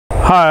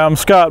Hi, I'm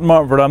Scott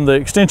Monfort. I'm the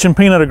Extension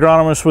Peanut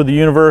Agronomist with the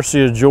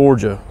University of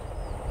Georgia.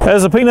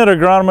 As a peanut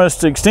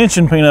agronomist,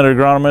 Extension Peanut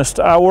Agronomist,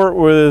 I work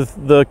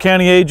with the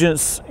county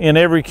agents in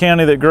every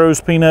county that grows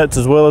peanuts,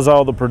 as well as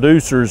all the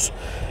producers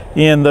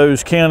in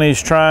those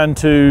counties, trying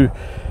to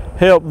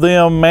help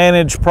them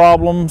manage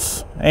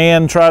problems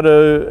and try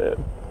to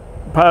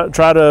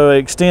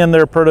extend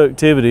their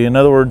productivity. In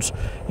other words,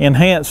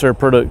 enhance their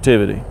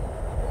productivity.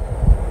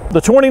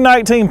 The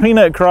 2019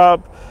 peanut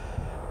crop,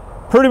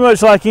 pretty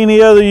much like any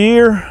other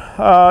year,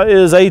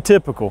 is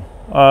atypical.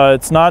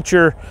 It's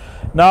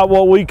not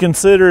what we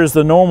consider as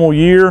the normal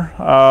year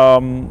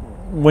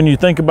when you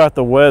think about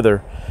the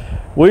weather.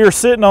 We are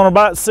sitting on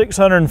about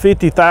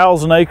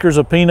 650,000 acres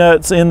of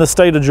peanuts in the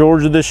state of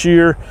Georgia this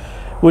year,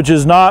 which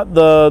is not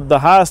the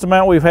highest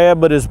amount we've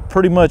had, but is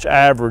pretty much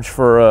average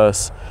for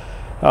us.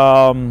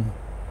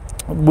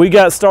 We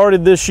got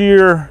started this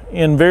year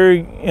in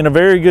a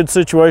very good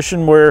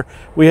situation where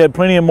we had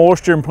plenty of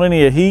moisture and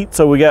plenty of heat,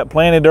 so we got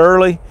planted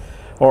early,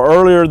 or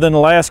earlier than the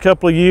last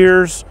couple of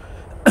years.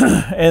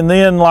 And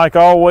then, like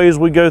always,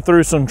 we go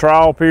through some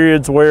trial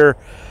periods where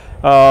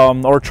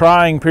or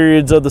trying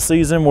periods of the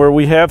season where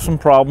we have some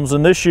problems,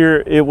 and this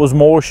year it was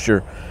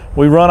moisture.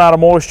 We run out of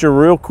moisture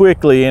real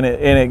quickly, and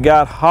it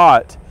got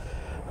hot.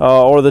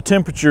 Or the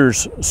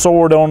temperatures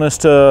soared on us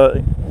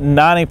to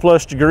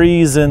 90+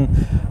 degrees in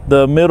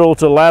the middle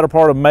to latter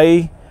part of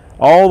May,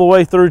 all the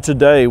way through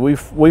today.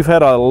 We've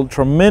had a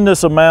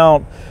tremendous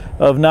amount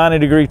of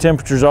 90-degree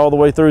temperatures all the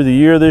way through the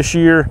year this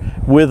year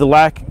with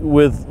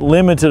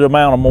limited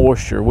amount of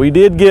moisture. We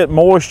did get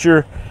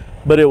moisture,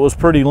 but it was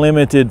pretty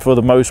limited for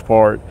the most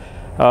part.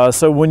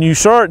 So when you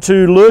start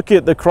to look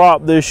at the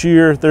crop this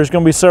year, there's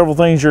going to be several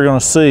things you're going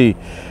to see.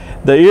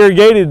 The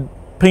irrigated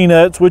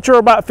peanuts, which are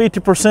about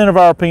 50% of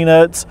our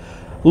peanuts,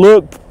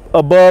 look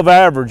above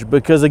average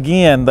because,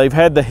 again, they've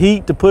had the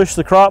heat to push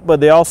the crop, but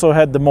they also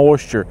had the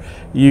moisture.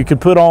 You could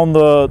put on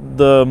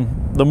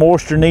the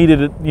moisture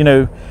needed,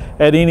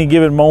 at any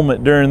given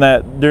moment during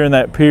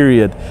that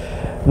period.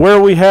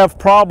 Where we have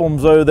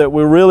problems, though, that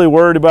we're really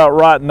worried about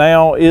right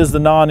now is the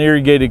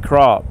non-irrigated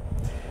crop.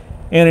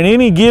 And in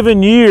any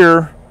given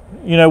year,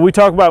 we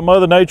talk about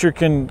Mother Nature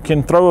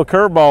can throw a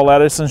curveball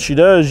at us, and she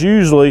does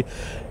usually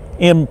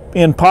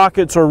in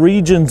pockets or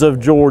regions of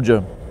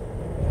Georgia.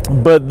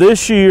 But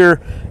this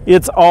year,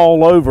 it's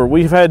all over.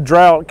 We've had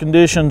drought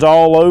conditions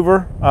all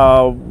over.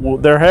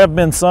 There have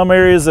been some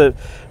areas that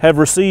have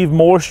received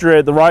moisture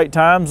at the right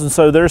times, and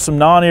so there's some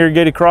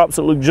non-irrigated crops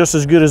that look just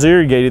as good as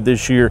irrigated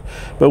this year.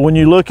 But when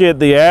you look at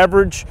the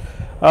average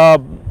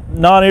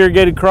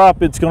non-irrigated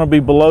crop, it's going to be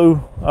below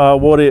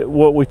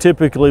what we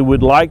typically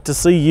would like to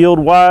see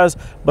yield-wise,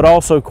 but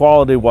also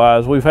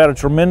quality-wise. We've had a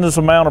tremendous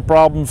amount of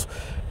problems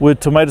with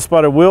tomato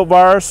spotted wilt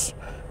virus,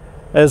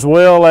 as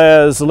well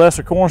as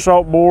lesser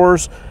cornstalk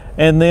borers,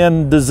 and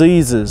then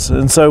diseases.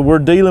 And so we're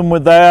dealing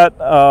with that.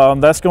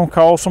 That's going to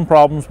cause some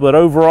problems, but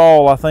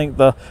overall I think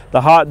the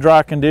hot,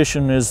 dry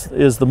condition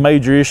is the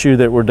major issue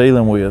that we're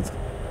dealing with.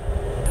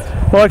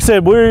 Well, like I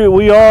said,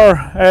 we are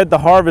at the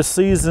harvest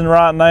season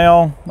right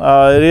now.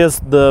 It is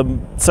the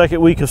second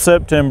week of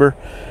September.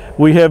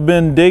 We have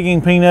been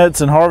digging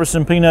peanuts and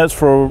harvesting peanuts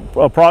for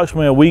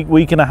approximately a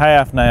week and a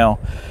half now.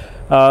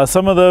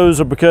 Some of those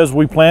are because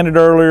we planted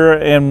earlier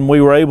and we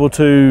were able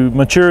to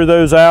mature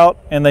those out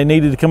and they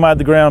needed to come out of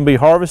the ground and be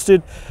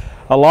harvested.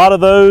 A lot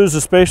of those,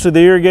 especially the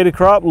irrigated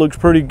crop, looks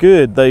pretty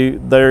good.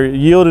 They're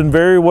yielding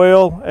very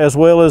well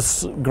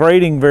as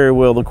grading very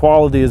well. The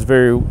quality is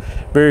very,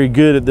 very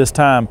good at this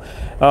time.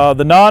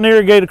 The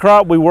non-irrigated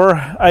crop, we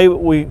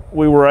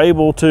were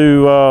able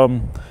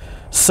to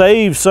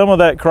save some of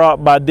that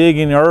crop by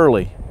digging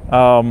early.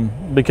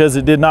 Because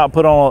it did not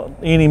put on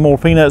any more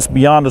peanuts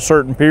beyond a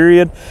certain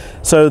period.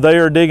 So they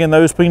are digging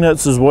those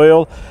peanuts as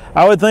well.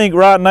 I would think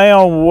right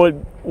now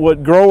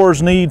what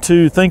growers need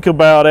to think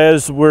about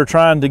as we're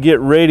trying to get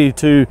ready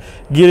to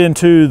get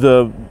into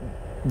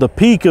the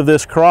peak of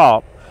this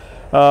crop,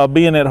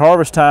 being at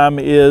harvest time,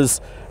 is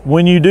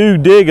when you do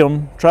dig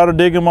them, try to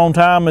dig them on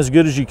time as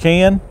good as you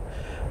can,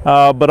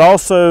 but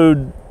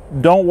also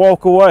don't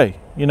walk away.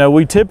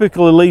 We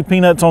typically leave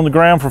peanuts on the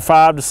ground for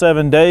 5 to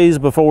 7 days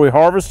before we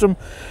harvest them.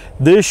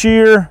 This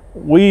year,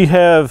 we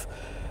have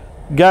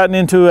gotten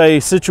into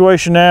a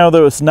situation now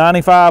that it's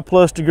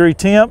 95+ degree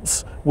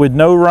temps with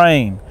no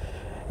rain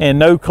and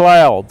no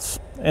clouds.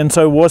 And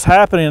so what's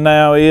happening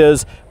now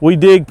is we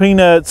dig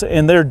peanuts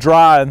and they're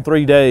dry in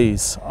 3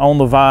 days on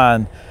the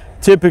vine.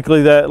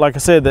 Typically, that, like I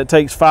said, that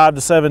takes 5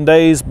 to 7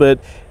 days, but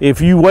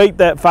if you wait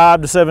that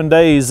 5 to 7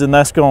 days, then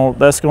that's going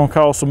to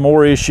cause some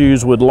more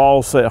issues with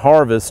loss at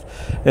harvest.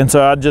 And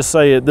so I'd just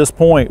say at this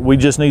point, we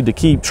just need to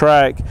keep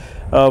track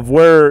of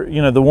where,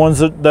 the ones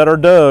that are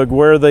dug,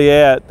 where are they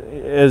at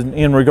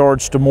in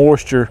regards to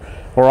moisture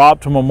or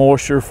optimal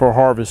moisture for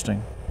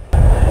harvesting.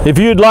 If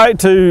you'd like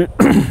to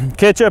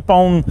catch up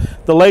on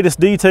the latest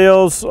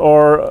details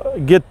or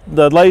get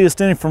the latest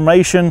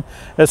information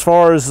as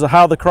far as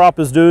how the crop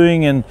is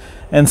doing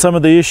and some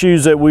of the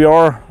issues that we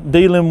are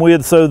dealing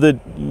with, so that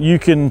you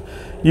can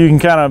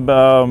kind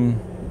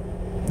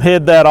of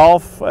head that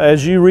off.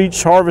 As you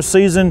reach harvest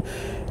season,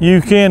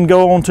 you can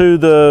go onto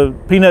the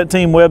Peanut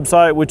Team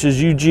website, which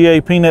is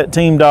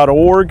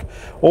ugapeanutteam.org,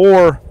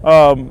 or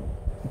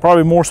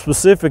probably more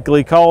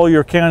specifically, call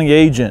your county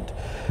agent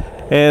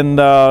and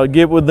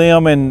get with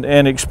them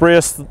and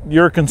express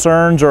your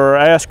concerns or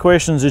ask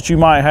questions that you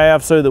might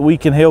have, so that we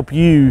can help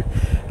you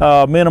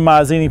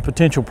minimize any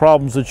potential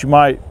problems that you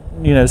might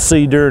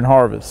see during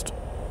harvest.